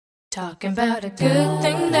Talking about a good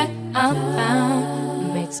thing that I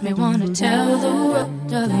found makes me wanna tell the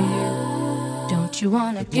world of you. Don't you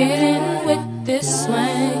wanna get in with this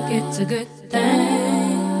swing? It's a good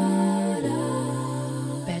thing.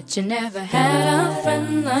 Bet you never had a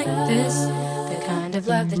friend like this, the kind of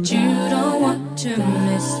love that you don't want to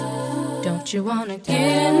miss. Don't you wanna get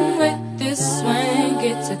in with this swing?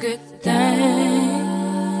 It's a good thing.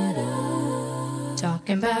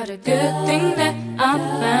 Talking about a good thing that I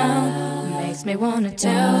found makes me wanna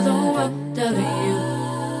tell the world of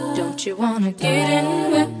you. Don't you wanna get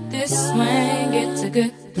in with this swing? It's a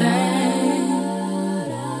good thing.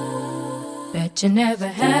 Bet you never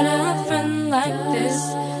had a friend like this,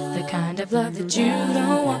 the kind of love that you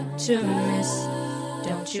don't want to miss.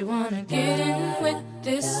 Don't you wanna get in with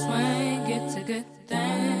this swing? It's a good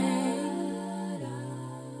thing.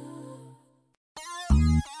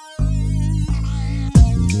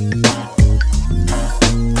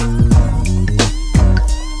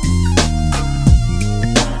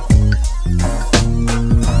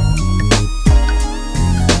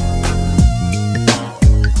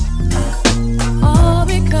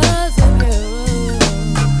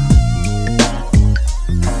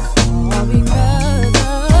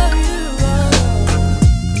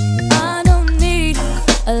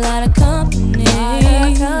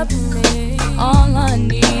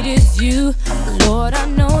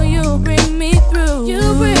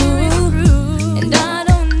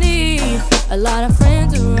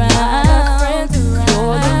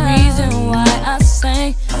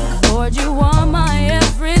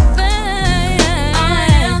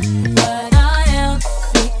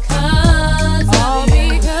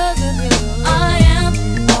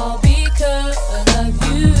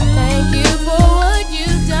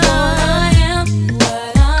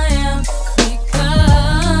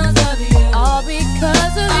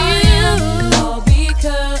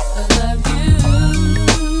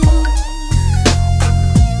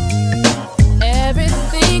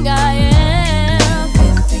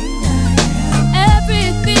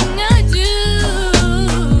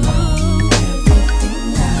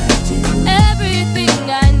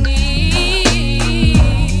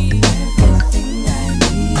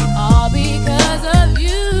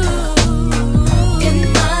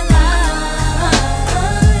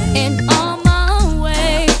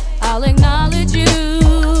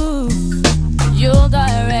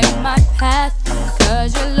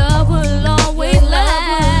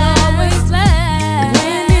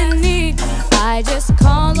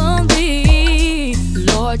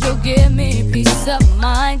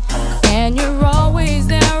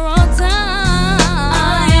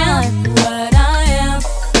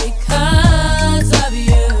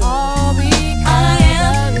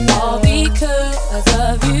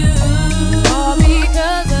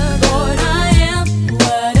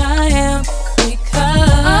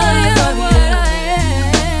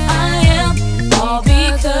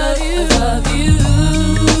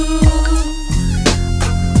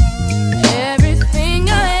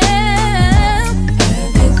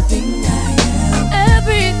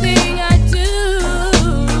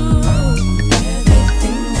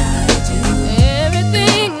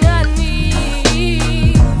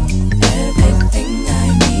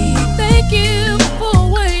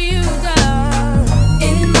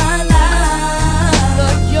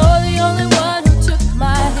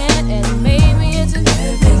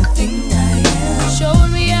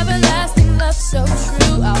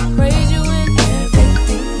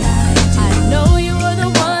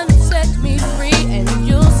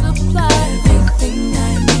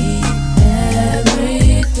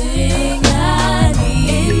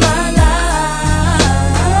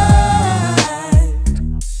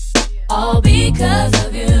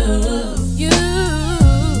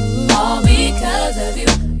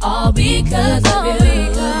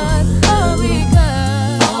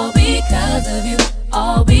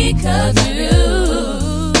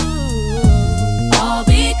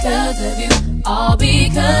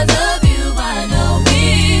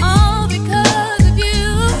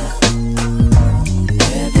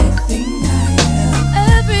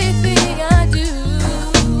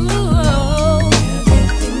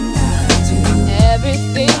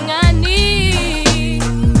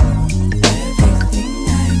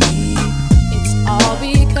 All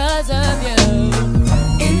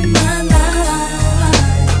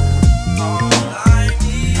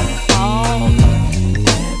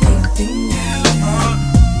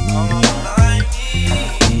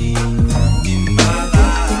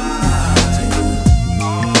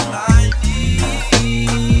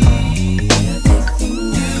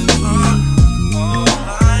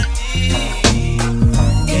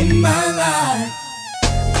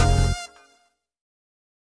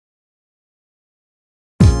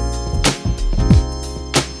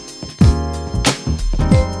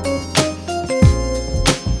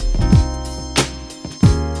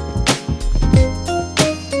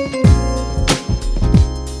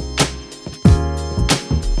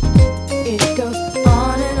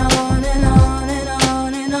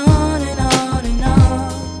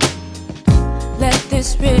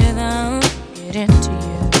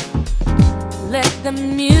the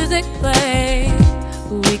music play,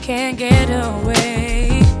 we can't get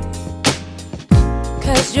away.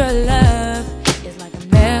 'Cause your love is like a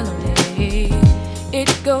melody. It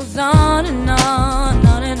goes on and on,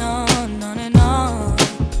 on and on, on and on.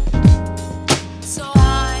 So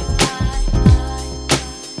I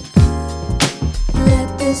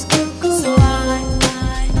let this go. So I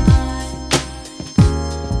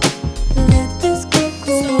let this go.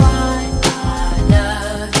 So I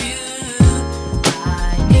love you.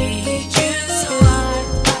 I need you. So I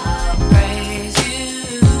praise you.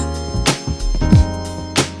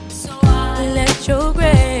 So I let your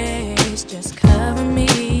grace just cover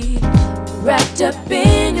me, wrapped up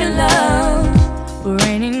in your love,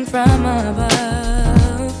 raining from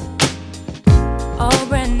above, all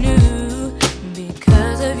brand new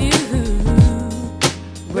because of you.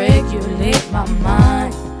 Regulate my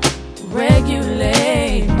mind,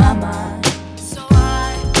 regulate my mind. So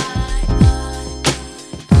I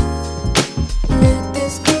let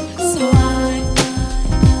this go. So I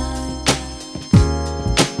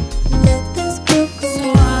let this go. So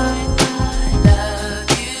I love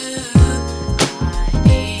you. I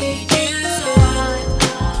need you. So I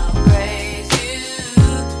praise you.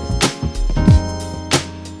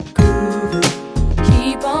 Groovin',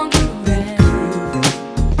 keep on groovin'.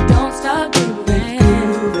 Don't stop groovin'.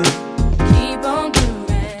 Keep on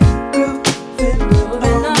groovin'.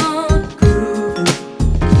 Groovin' on.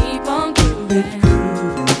 Keep on groovin'.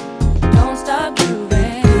 Don't stop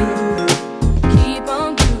groovin'. Keep on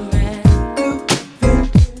groovin'.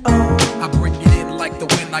 I bring it in like the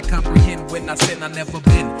wind. I comprehend when I sin. I never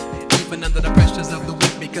been even under the pressures of the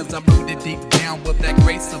wind, because I'm rooted deep down with that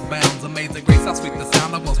grace abounds. Amazing grace, how sweet the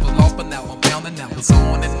sound. I once was lost, but now I'm found, and now it's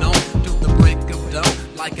on and on to the break of dawn.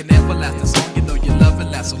 Like an everlasting song, you know your love will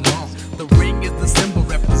last so long. The ring is the symbol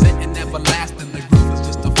representing everlasting. The groove is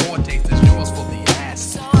just a foretaste, it's yours for the ass.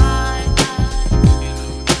 So I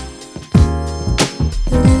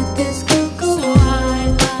let this go. So I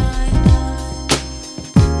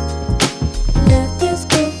let this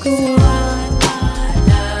go. So I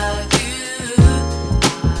love you.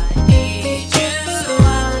 I need you. So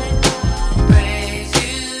I praise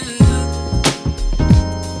you.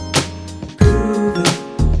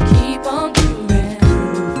 Keep on groovin'.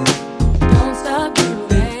 Don't stop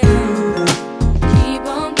groovin'. Keep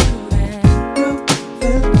on groovin'.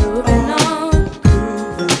 Groovin' on.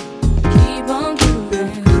 Keep on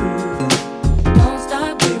groovin'. Don't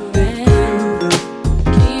stop groovin'.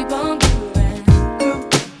 Keep on groovin'.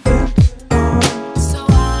 So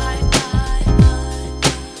I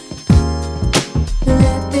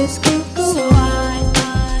let this go. So I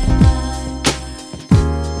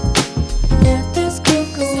let this go.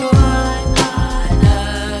 So I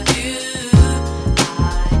love you. I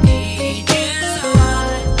need you. So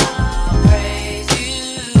I praise you.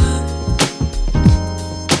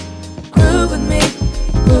 Groove with me,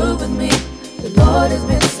 groove with me. The Lord has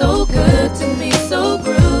been so good to me, so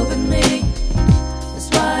groove with me. That's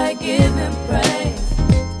why I give him praise.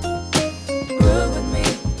 Groove with me,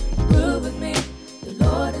 groove with me. The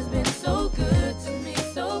Lord has been so good to me,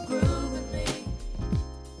 so groove with me.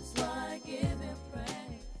 That's why I give him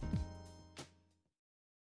praise.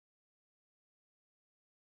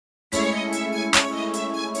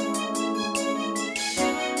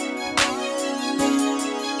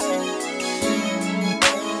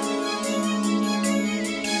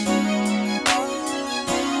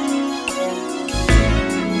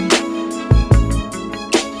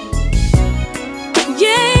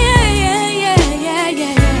 Yeah, yeah, yeah, yeah, yeah,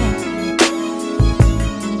 yeah.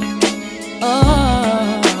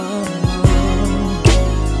 Oh,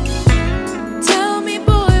 tell me,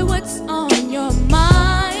 boy, what's on your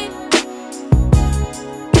mind?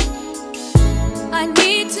 I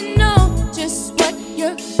need to know just what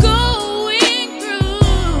you're going through.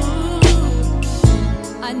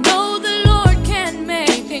 I know the Lord can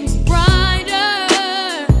make things brighter,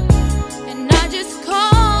 and I just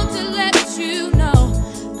called to let you know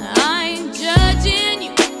I ain't judging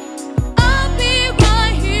you. I'll be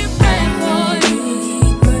right here praying for you.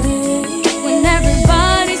 When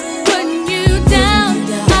everybody's putting you down,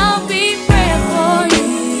 I'll be praying for you.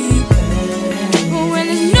 But when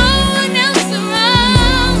there's no one else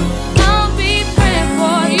around, I'll be praying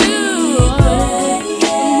for you.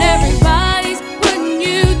 When everybody's putting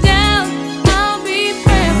you down,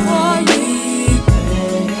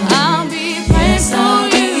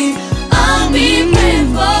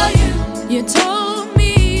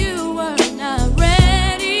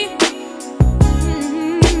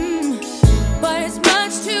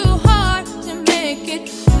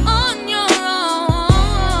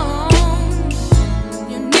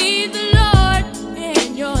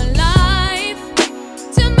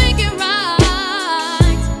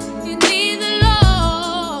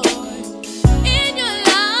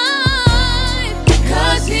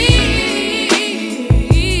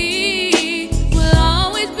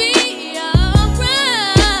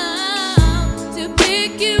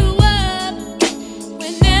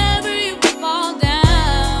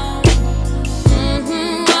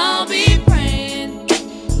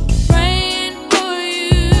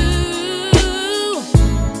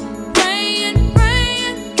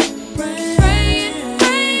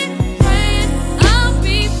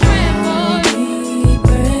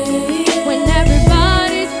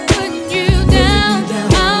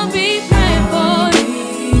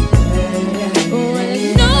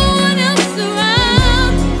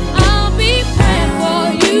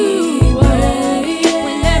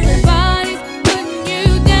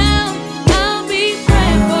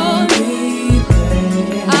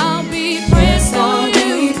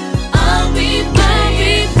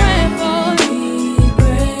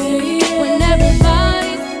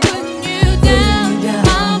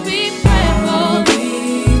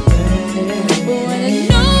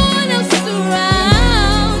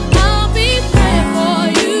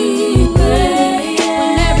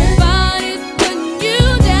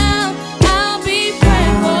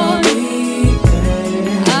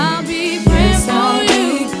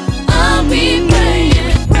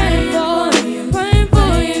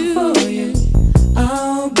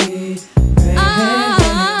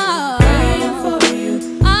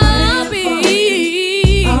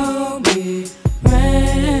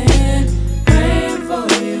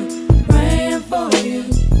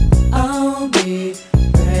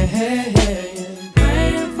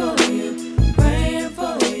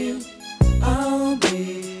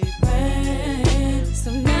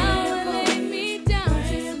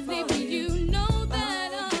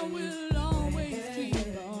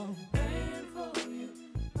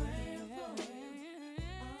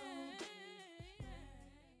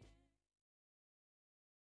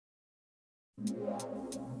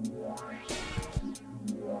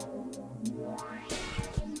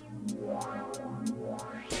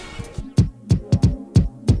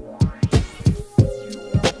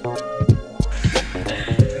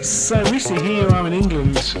 So, Rici, here you are in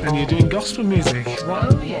England and you're doing gospel music. Why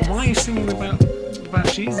are you singing about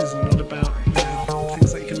Jesus and not about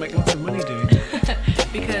things that you can make lots of money doing?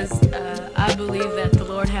 Because I believe that the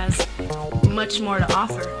Lord has much more to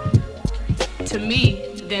offer to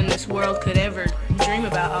me than this world could ever dream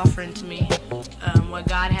about offering to me. What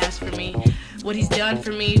God has for me, what He's done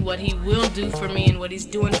for me, what He will do for me, and what He's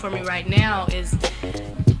doing for me right now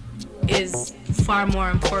is far more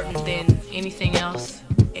important than anything else.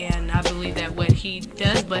 And I believe that what He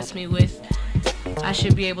does bless me with, I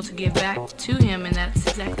should be able to give back to Him, and that's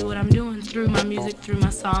exactly what I'm doing through my music, through my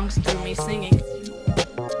songs, through me singing.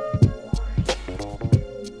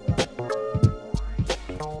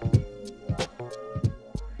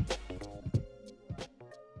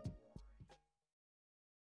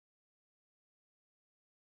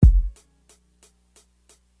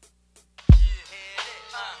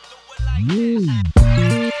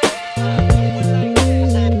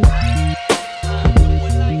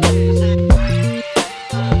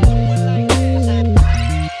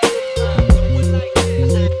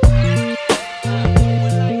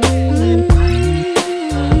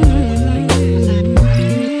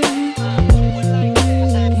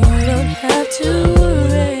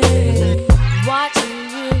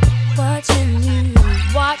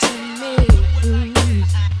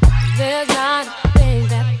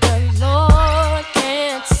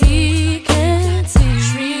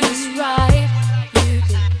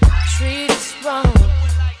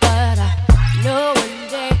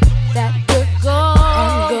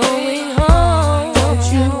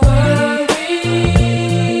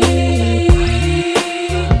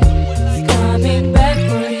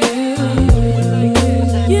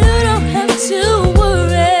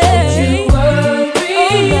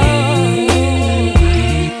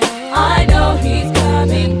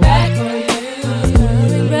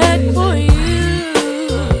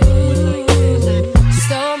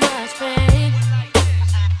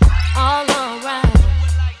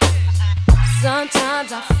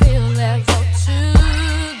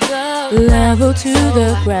 Level to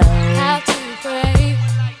the ground. Have to pray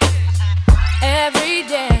every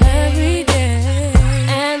day,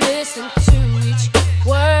 and listen to each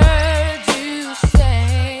word you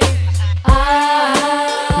say.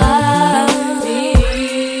 I'll be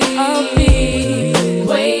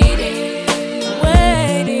waiting.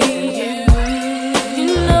 You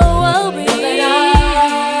know I'll be waiting.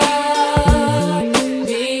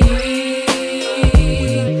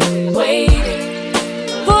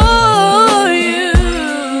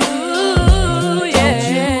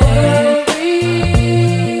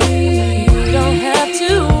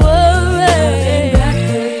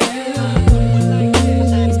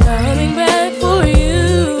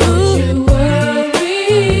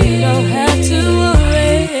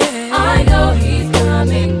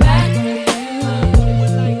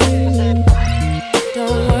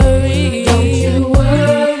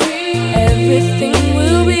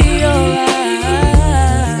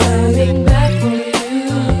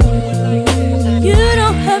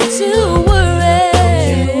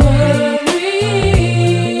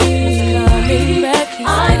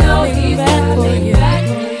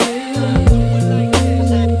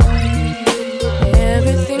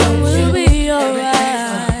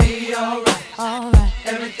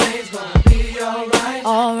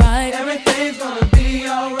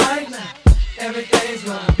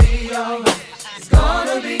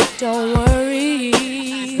 Don't worry,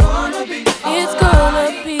 it's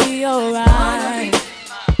gonna be alright.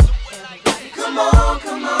 Come on,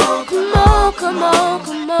 come on, come on, come on,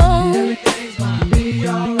 come on. Everything's gonna be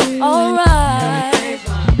alright.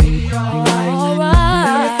 Alright,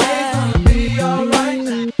 alright. Everything's gonna be alright.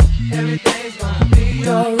 Everything's gonna be alright.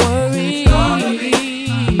 Don't worry,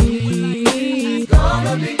 it's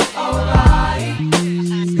gonna be alright.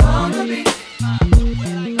 It's gonna be.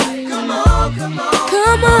 Come on, come on.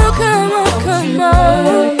 Come on, come on, come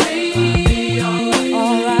on.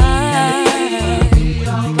 Alright,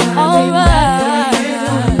 alright. It's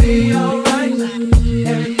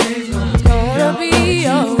gonna be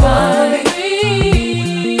alright.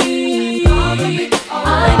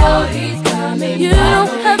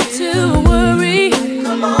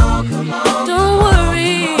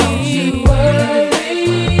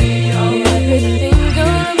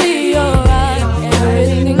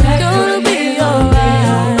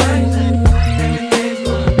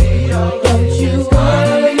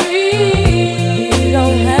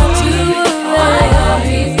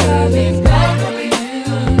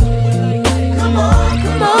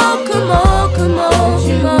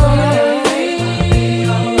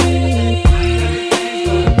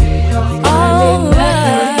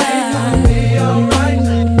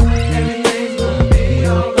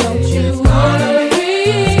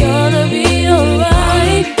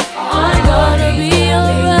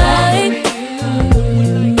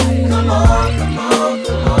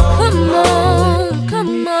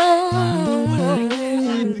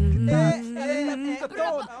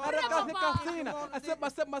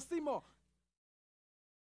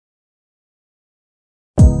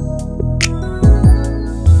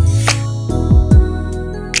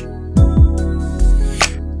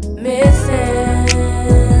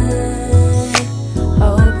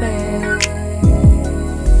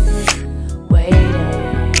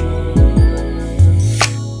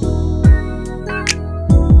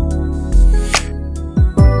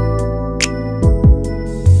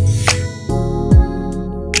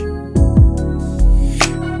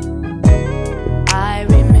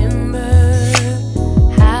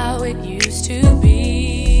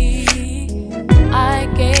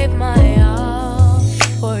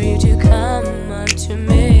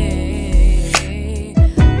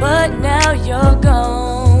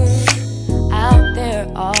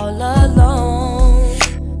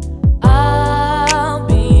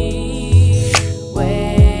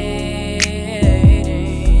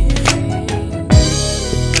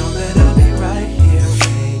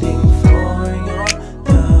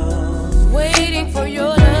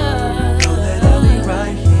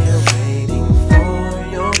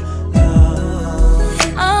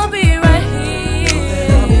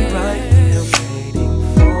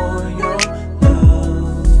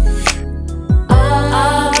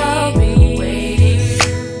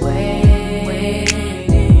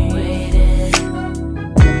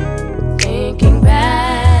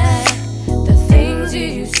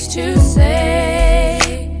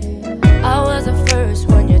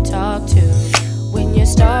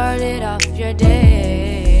 another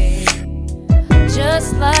day.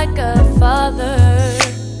 Just like a father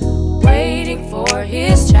waiting for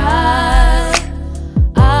his child,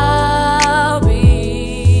 I'll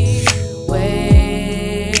be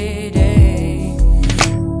waiting.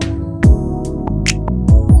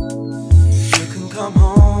 You can come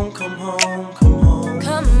home, come home, come home.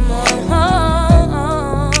 Come on.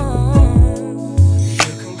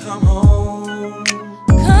 You can come home.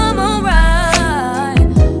 Come on, right.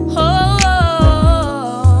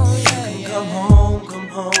 Oh, yeah, You can yeah. come home, come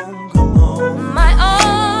home, come home. My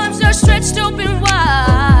arms are stretched open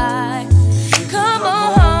wide. Come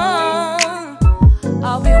on home.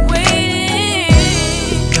 I'll be waiting.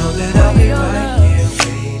 Know that I'll be right here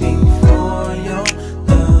waiting for your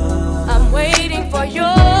love. I'm waiting for your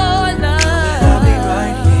love. I'll be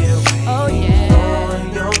right here waiting Oh, yeah.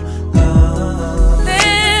 for your love.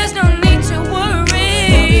 There's no need to worry.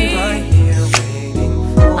 I'll be right here waiting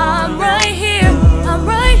for I'm right here. I'm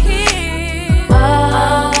right here.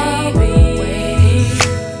 I'll be waiting,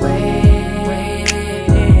 waiting.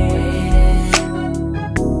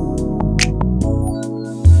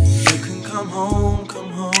 You can come home, come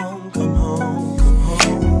home, come home, come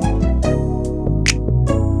home.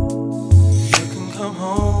 You can come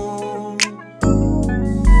home.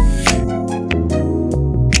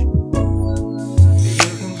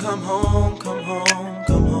 You can come home, come home,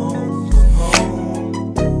 come home, come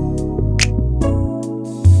home.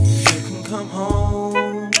 You can come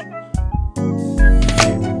home.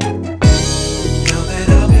 Know that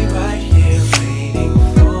I'll be right here waiting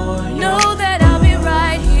for you. Know that I'll be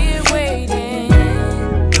right here waiting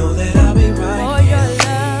Know that I'll be right for here. your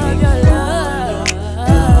love, your love.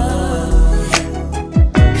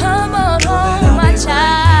 Come on home, my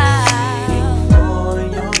child. For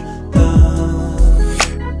your love.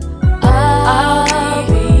 I'll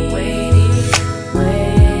be waiting,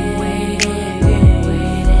 waiting.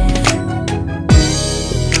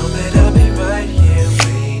 Know that I'll be right here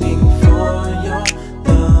waiting for your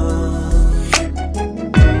love.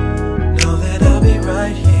 Know that I'll be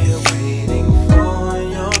right here waiting for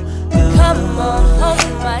your love. Come on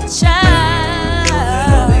home, my I'll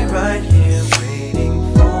child. be right here waiting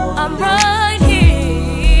for I'm right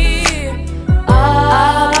here.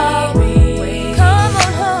 I'll be waiting. Come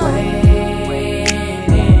on home.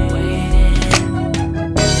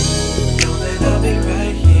 Know that I'll be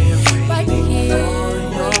right here Right waiting here, for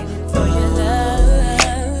waiting for your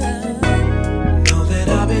love. Know that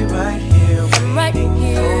I'll be right here I'm right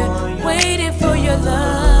here, waiting for your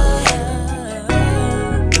love.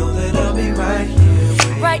 Know that I'll be right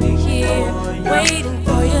here Right here, waiting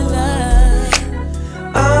for your love.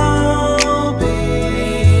 I'll be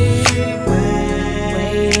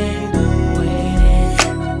waiting.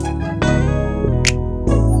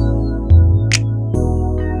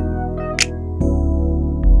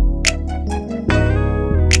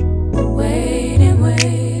 Waiting,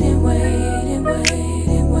 waiting, waiting,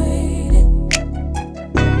 waiting, waiting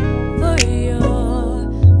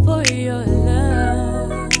for your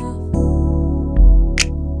love.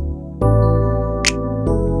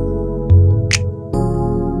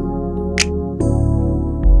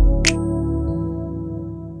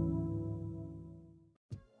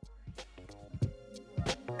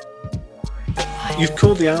 You've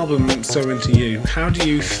called the album So Into You. How do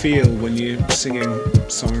you feel when you're singing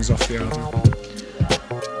songs off the album?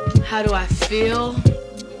 How do I feel?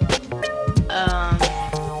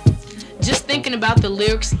 Just thinking about the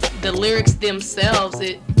lyrics themselves.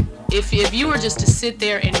 If you were just to sit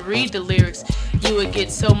there and read the lyrics, you would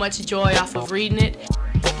get so much joy off of reading it.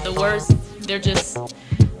 The words, they're just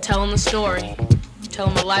telling the story,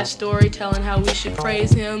 telling a life story, telling how we should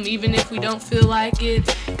praise Him, even if we don't feel like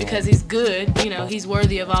it, because He's good. You know, He's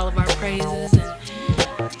worthy of all of our praises,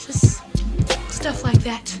 and just stuff like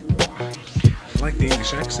that. I like the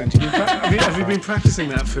English accent. Have you been practicing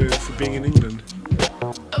that for being in England?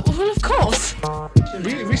 Well, of course.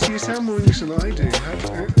 Rici, you sound more English than I do.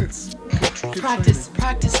 It's good Practice, training.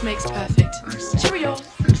 practice makes perfect. I see. Cheerio,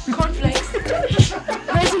 cornflakes,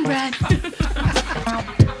 raisin bran.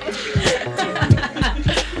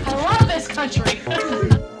 I love this country.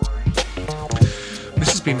 This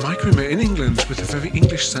has been My Career in England with a very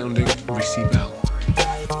English-sounding Rici Bell.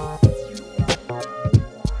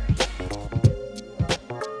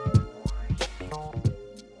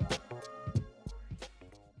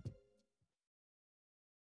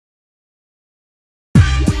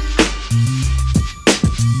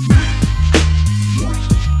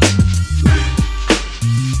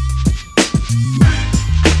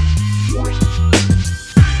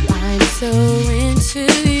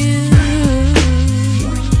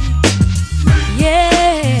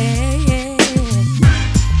 Yeah, yeah.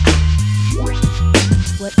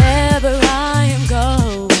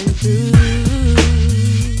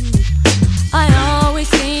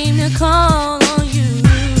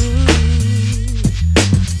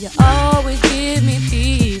 You always give me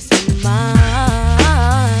peace of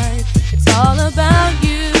mind. It's all about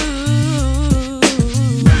you.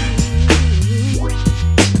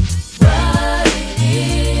 What it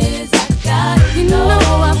is, I got to know.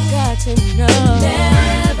 I've got to know.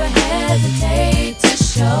 Never hesitate to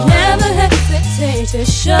show. Never hesitate to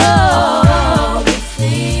show. Always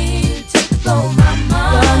seem to blow my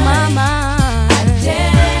mind. Blow my mind. I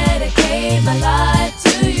dedicate my life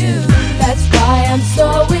to you. That's why I'm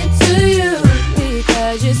so into you.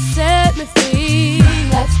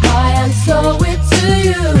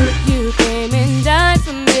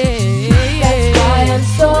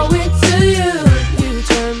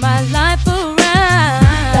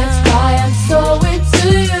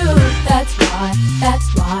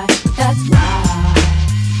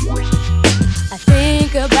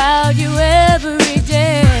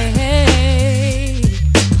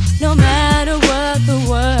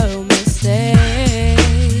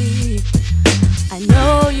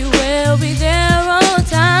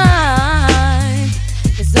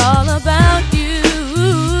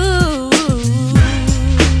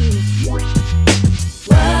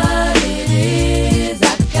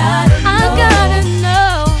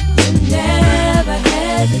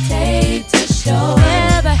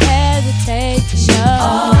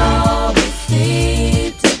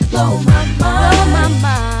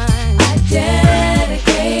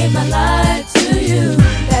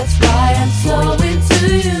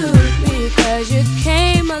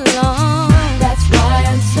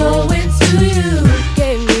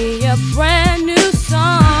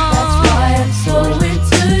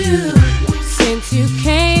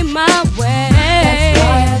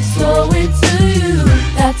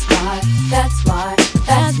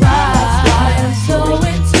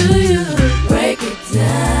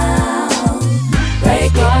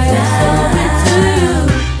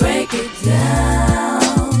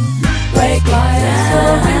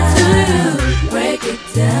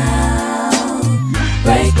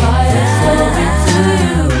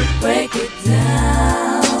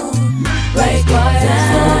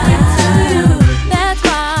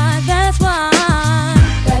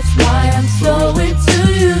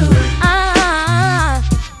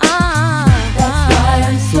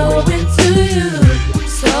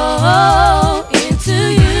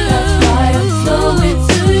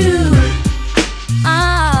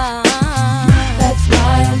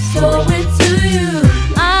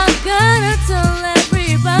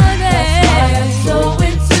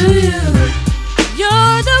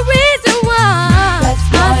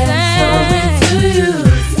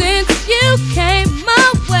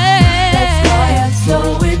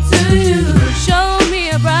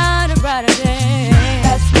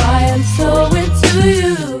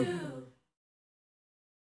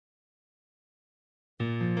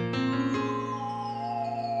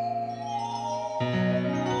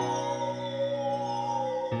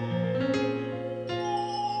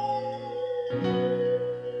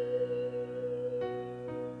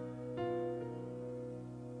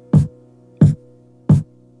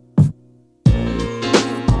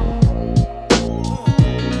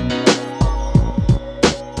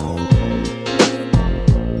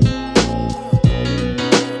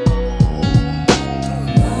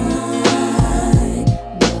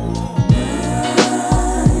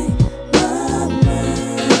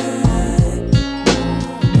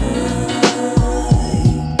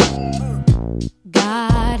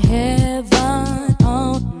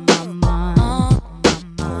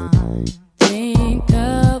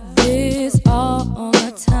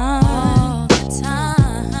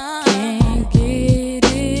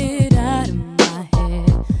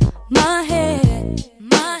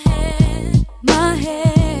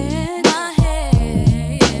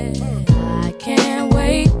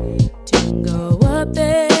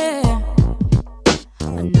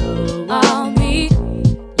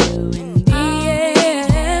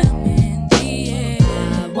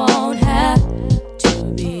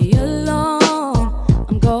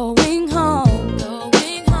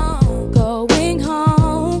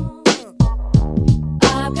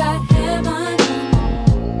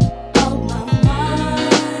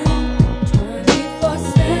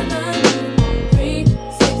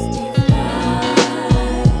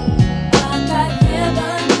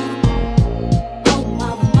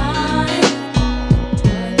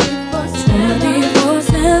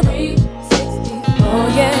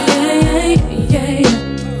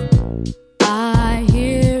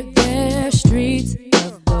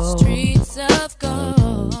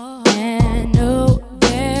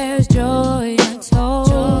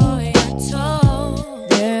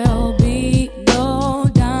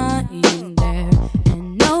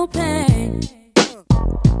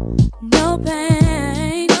 no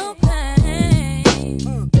pain, no pain.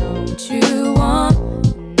 Don't you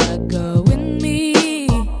wanna go with me?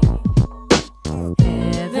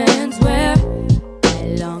 Heaven's where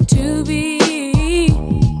I long to be.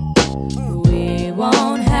 We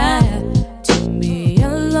won't have to be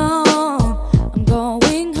alone. I'm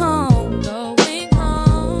going home, going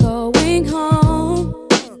home, going home.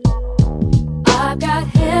 I've got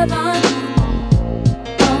heaven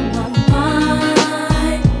on my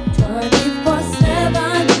mind,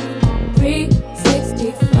 24/7,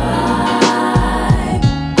 365.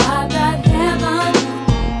 I've got heaven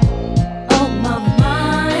on my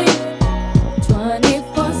mind,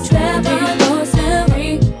 24/7,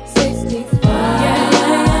 365. Yeah,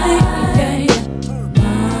 yeah, yeah.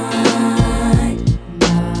 Mind,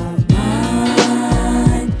 my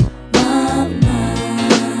mind, my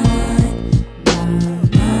mind.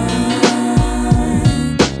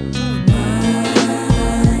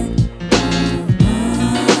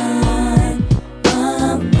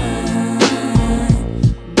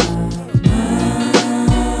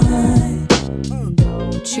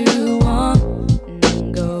 Don't you wanna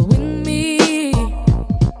go with me?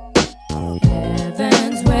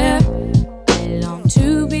 Heaven's where I long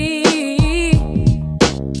to be.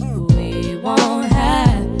 We won't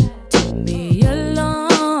have to be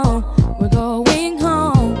alone. We're going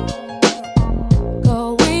home,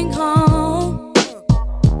 going home.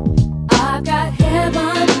 I've got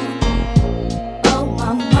heaven on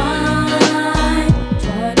my mind,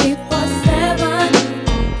 24/7,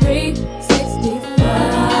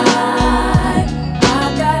 365.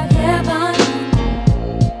 I've got heaven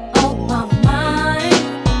on my mind,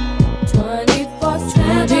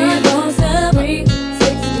 24/7,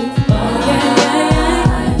 365. Yeah,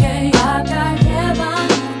 yeah, yeah. I've got heaven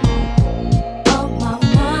on my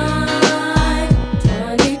mind,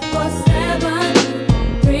 24/7,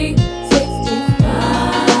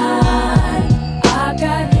 365. I've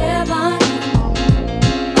got heaven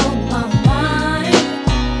on my mind,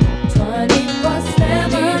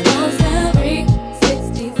 24/7,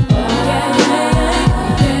 365. Yeah, yeah, yeah.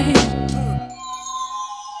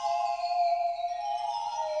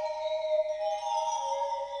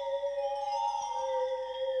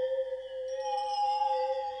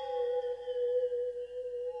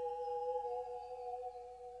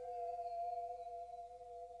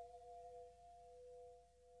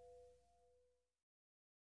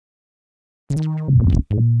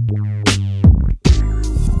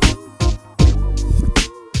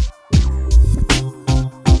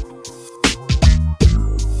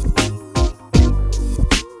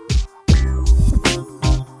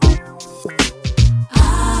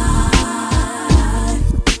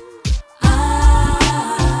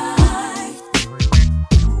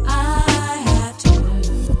 I have to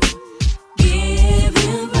give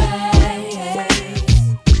you praise.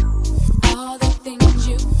 All the things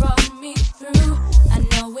you brought me through, I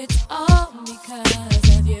know it's all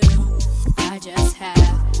because of you. I just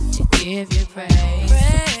have to give you praise.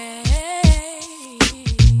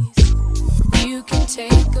 You can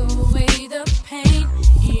take away the pain.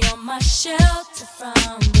 You're my shelter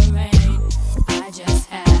from the rain. I just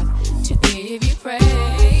have to give you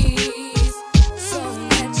praise. So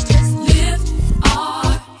let's just lift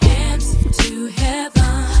our hands to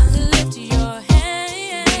heaven. Lift your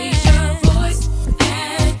hands, raise your voice,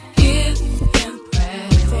 and give him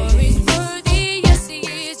praise. For he's worthy, yes he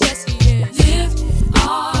is, yes he is. Lift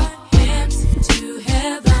our hands to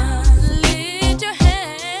heaven. Lift your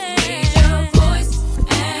hands, raise your voice,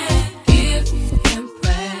 and give him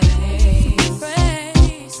praise.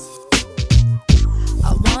 Praise. I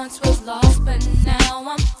once was lost, but now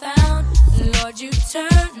I'm found. Lord, you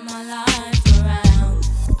turned my life around.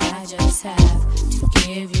 I just have to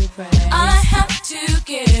give you praise. I have to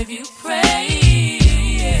give you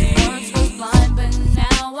praise. Once was blind, but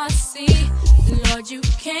now I see. Lord, you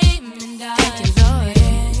came and died for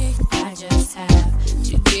me. I just have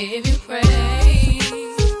to give you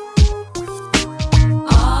praise.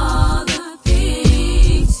 All the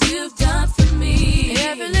things you've done for me,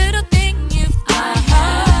 every little thing you've done. I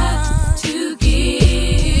have to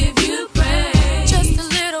give you praise. Just a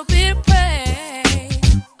little bit of praise.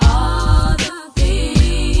 All the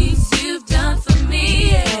things you've done for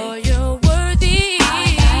me, oh, you're worthy. I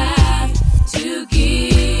have to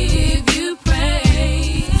give you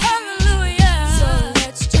praise. Hallelujah. So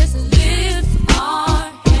let's just lift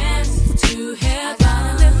our hands to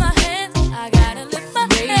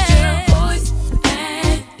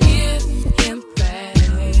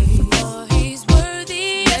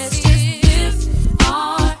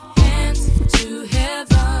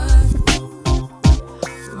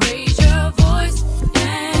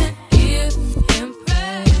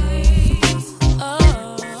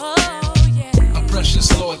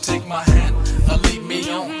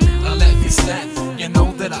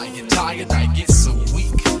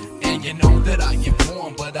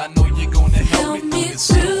me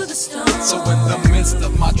through the storm. So in the midst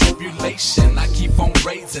of my tribulation, I keep on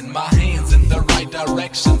raising my hands in the right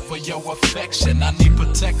direction for your affection. I need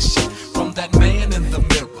protection from that man in the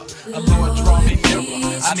mirror. Lord, draw me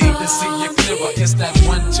nearer. I need to see you clearer. It's that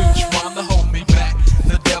 1-2 trying to hold me back.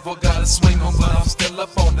 The devil got a swing on, but I'm still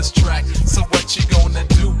up on this track. So what you gonna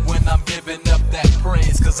do when I'm giving up that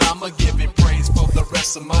praise? Cause I'ma give him praise for the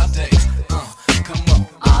rest of my days. Come on.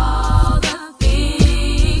 All the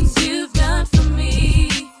things you've done for me,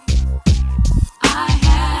 I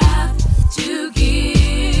have to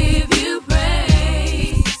give you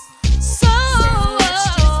praise. So let's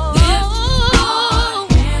just lift our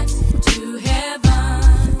hands to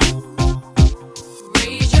heaven,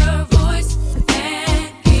 raise your voice and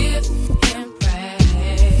give him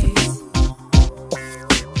praise.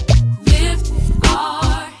 Lift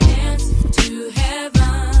our hands to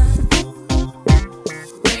heaven,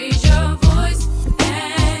 raise your voice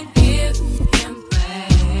and give him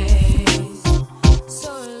praise.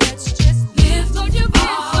 So let's just lift, Lord, you've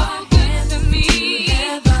been so good to me.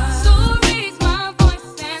 So raise my voice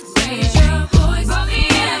and raise your voice. Brought me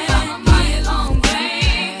in from a mighty long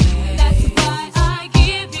way. That's why I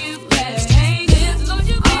give you praise. Lord,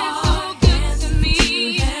 you've been so good to me.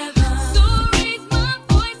 So raise my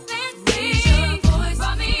voice and sing.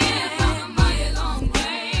 Brought me in from a mighty long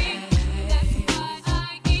way. That's why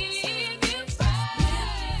I give you praise.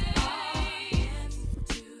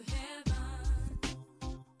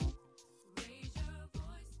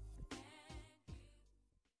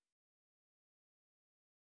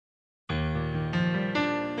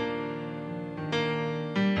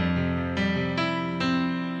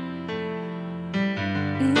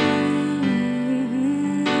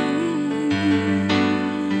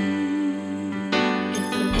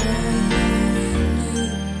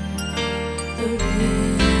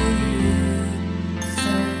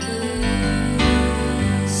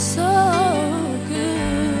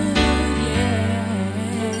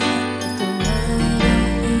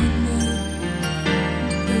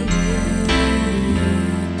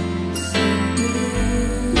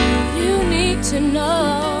 To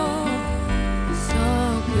know, so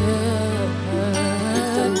good,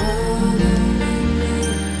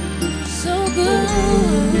 so good,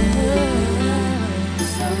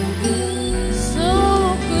 so good, so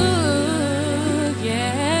good,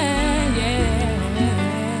 yeah, yeah.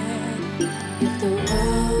 If the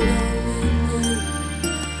world only knew,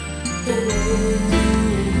 the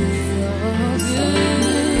world so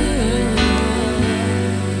good.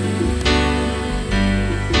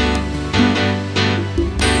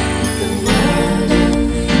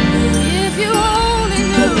 If you only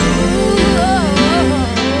knew,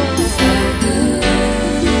 so good.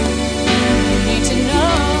 You need to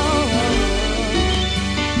know.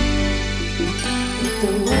 If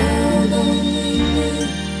the world only knew.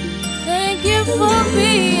 Thank you for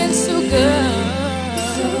being so good.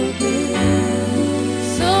 So good.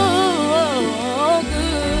 So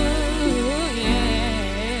good,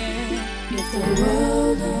 yeah. If the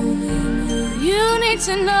world only knew. You need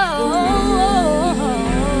to know.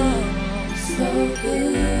 So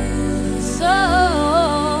good. So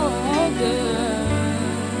good.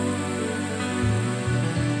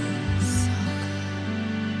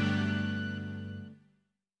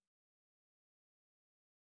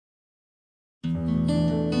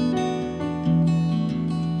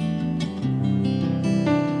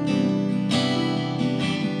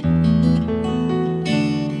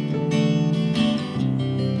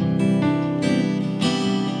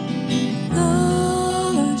 So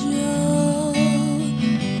Lord, you're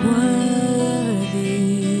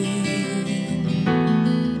worthy.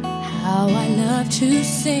 How I love to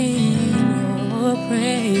sing your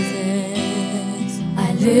praises.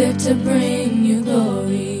 I live to bring you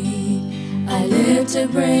glory. I live to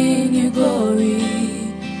bring you glory.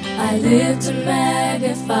 I live to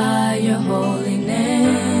magnify your holy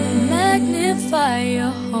name. Magnify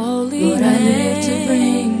your holy name. Lord, I live to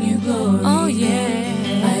bring you glory. Oh yeah.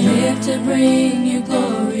 I live to bring you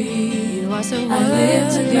glory. You are so worthy. I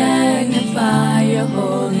live to magnify your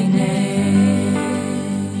holy name.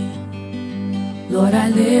 Lord, I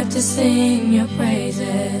live to sing your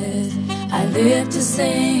praises. I live to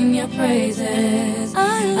sing your praises.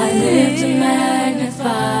 I live to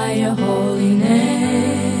magnify your holy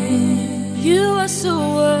name. You are so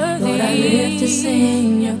worthy. Lord, I live to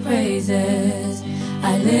sing your praises.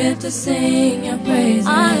 I live to sing your praises.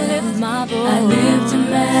 I lift my voice. I live to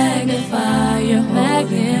magnify your holy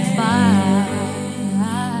name.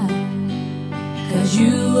 'Cause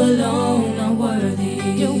you alone are worthy.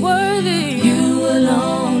 You're worthy. You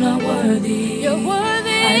alone are worthy. You're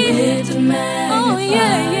worthy. I live to magnify your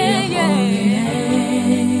holy name.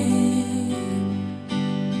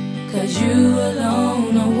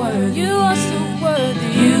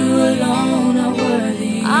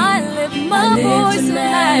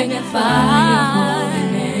 magnify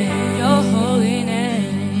your holy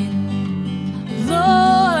name.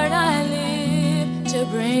 Lord, I live to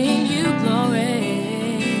bring you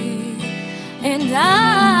glory, and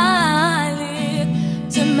I live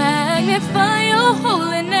to magnify your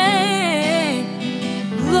holy name.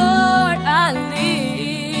 Lord, I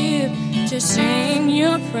live to sing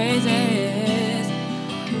your praises.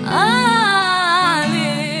 I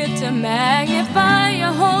live to magnify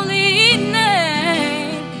your holy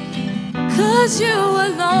name, 'cause you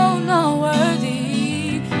alone are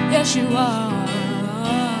worthy. Yes, you are.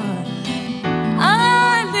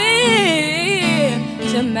 I live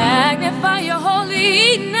to magnify your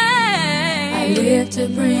holy name. I live to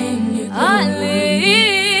bring you glory.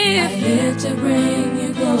 I live to bring you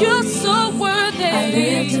glory. You're so worthy. I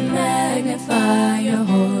live to magnify your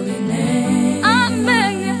holy name. I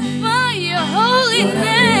magnify your holy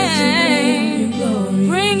name.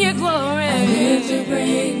 Bring your glory. I live to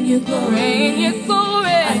bring you glory. Bring your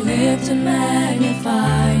glory. I live to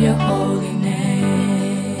magnify your holy name.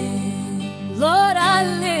 Lord, I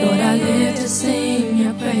live to sing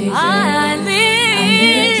your praises. I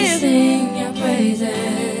live to sing your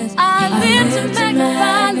praises. I live to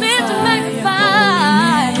magnify, live to magnify.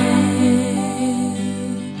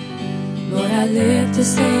 Lord, I live to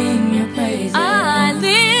sing your praises. I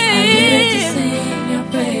live to sing your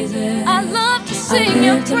praises. I love to sing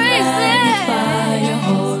your praises. Magnify your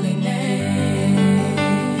holy name.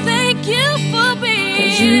 Thank you for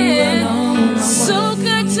being so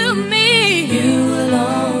good to me. You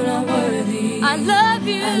alone are worthy. I love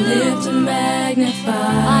you. I live to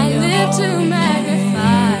magnify. I live to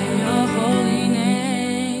magnify your holy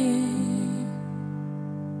name.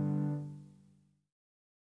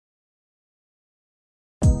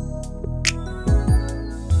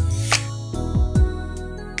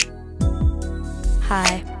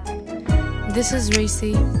 Hi, this is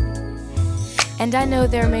Rici, and I know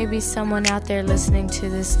there may be someone out there listening to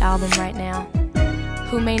this album right now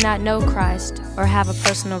who may not know Christ or have a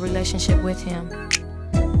personal relationship with Him.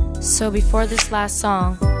 So before this last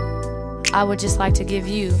song, I would just like to give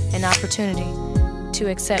you an opportunity to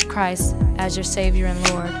accept Christ as your Savior and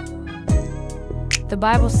Lord. The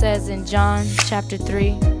Bible says in John chapter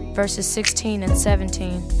 3, verses 16 and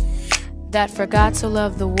 17, that for God so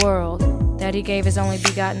loved the world, that He gave His only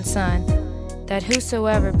begotten Son, that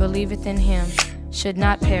whosoever believeth in Him should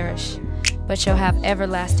not perish, but shall have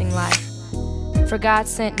everlasting life. For God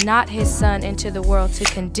sent not His Son into the world to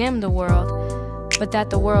condemn the world, but that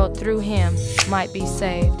the world through Him might be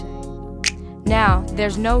saved. Now,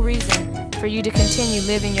 there's no reason for you to continue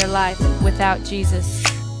living your life without Jesus.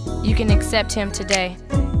 You can accept Him today.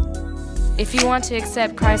 If you want to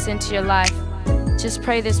accept Christ into your life, just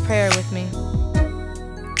pray this prayer with me.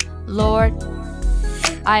 Lord,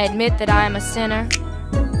 I admit that I am a sinner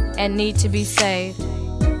and need to be saved.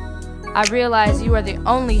 I realize you are the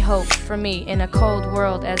only hope for me in a cold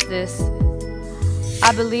world as this.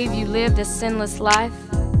 I believe you lived a sinless life.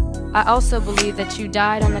 I also believe that you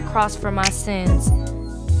died on the cross for my sins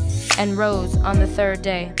and rose on the third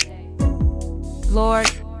day. Lord,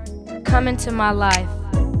 come into my life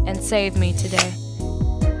and save me today.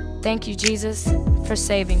 Thank you, Jesus, for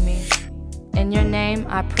saving me. In your name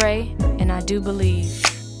I pray and I do believe.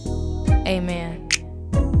 Amen.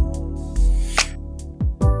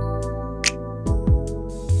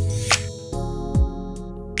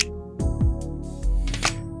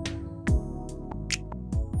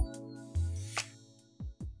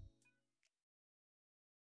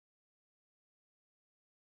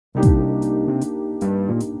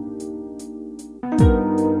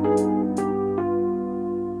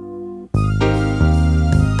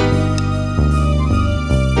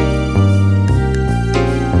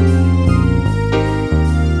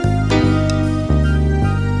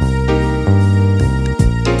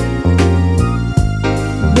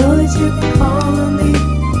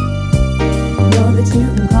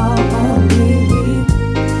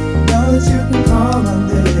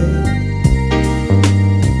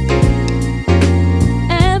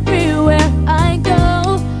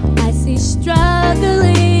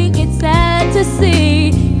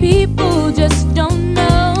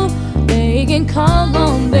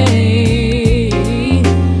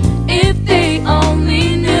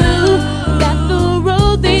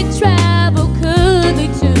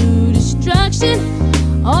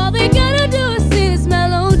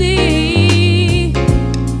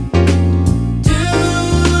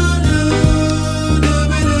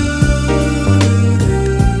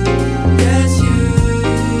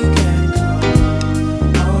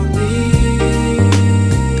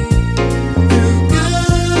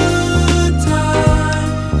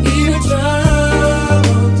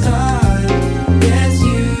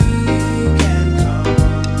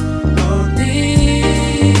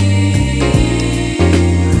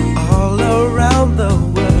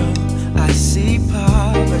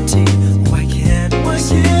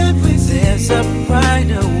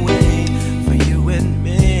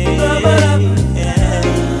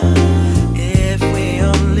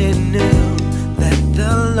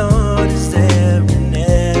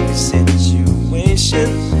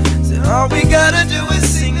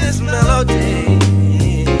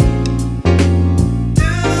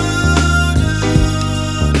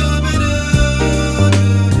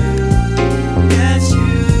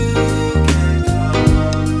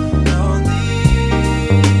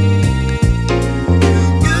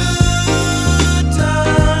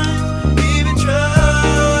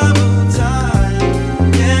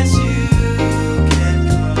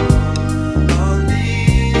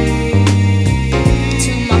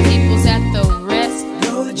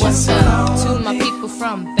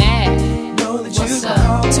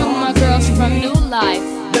 from New Life.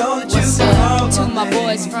 What's up? To my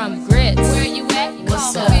boys from Grits. Where you at?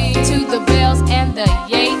 What's up? To the Bells and the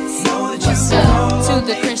Yates. What's up? To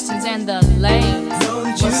the Christians and the Lanes.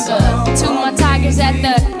 What's up? To my Tigers at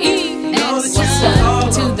the E. What's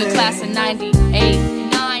up? To the class of 98.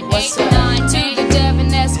 What's up? To the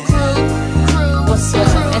Devanese crew. What's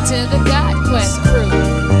up? And to the God Quest crew.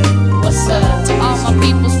 What's up? To all my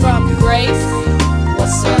peoples from Grace.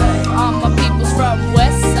 What's up? All my peoples from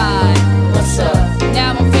West Side. What's up?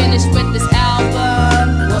 Now I'm finished with this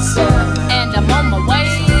album. What's up? And I'm on my way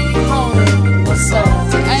home. What's up?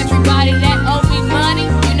 To everybody that owe me money,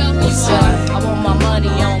 you know what's up? I want my money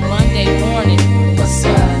on Monday morning. What's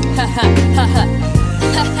up? Ha ha ha ha.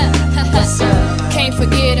 What's up? Can't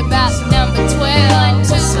forget about number 12.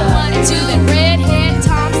 What's up? And to that redhead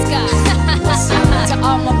Tom Scott. What's up? To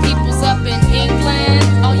all my peoples up in England.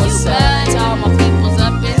 Oh, you bet. To all my peoples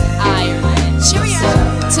up in Ireland. Cheerio.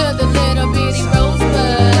 To the little bitty